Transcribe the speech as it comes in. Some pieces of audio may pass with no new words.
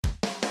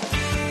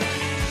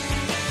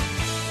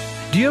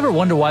you ever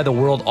wonder why the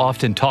world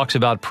often talks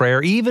about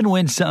prayer, even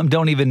when some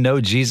don't even know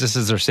Jesus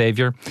as their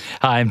Savior?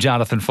 Hi, I'm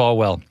Jonathan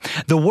Falwell.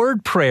 The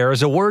word prayer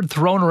is a word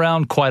thrown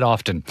around quite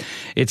often.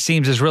 It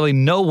seems as really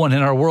no one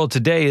in our world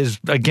today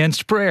is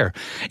against prayer.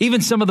 Even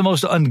some of the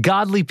most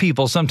ungodly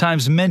people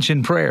sometimes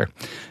mention prayer.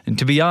 And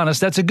to be honest,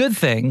 that's a good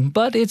thing,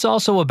 but it's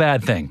also a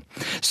bad thing.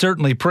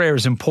 Certainly, prayer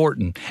is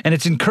important, and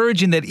it's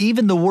encouraging that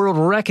even the world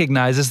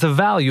recognizes the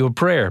value of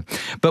prayer.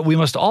 But we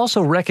must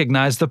also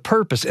recognize the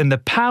purpose and the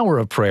power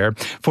of prayer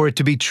for it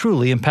to be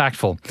truly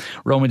impactful.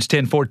 Romans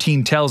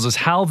 10:14 tells us,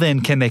 how then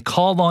can they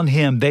call on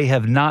him they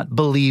have not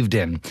believed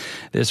in?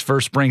 This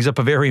verse brings up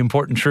a very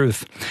important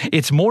truth.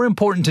 It's more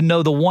important to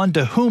know the one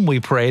to whom we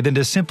pray than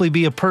to simply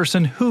be a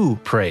person who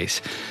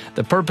prays.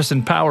 The purpose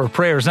and power of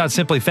prayer is not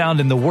simply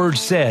found in the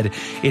words said.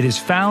 It is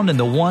found in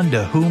the one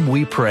to whom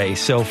we pray.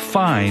 So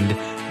find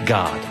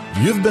God.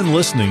 You've been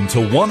listening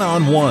to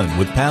One-on-One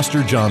with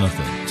Pastor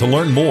Jonathan. To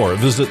learn more,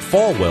 visit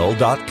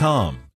falwell.com.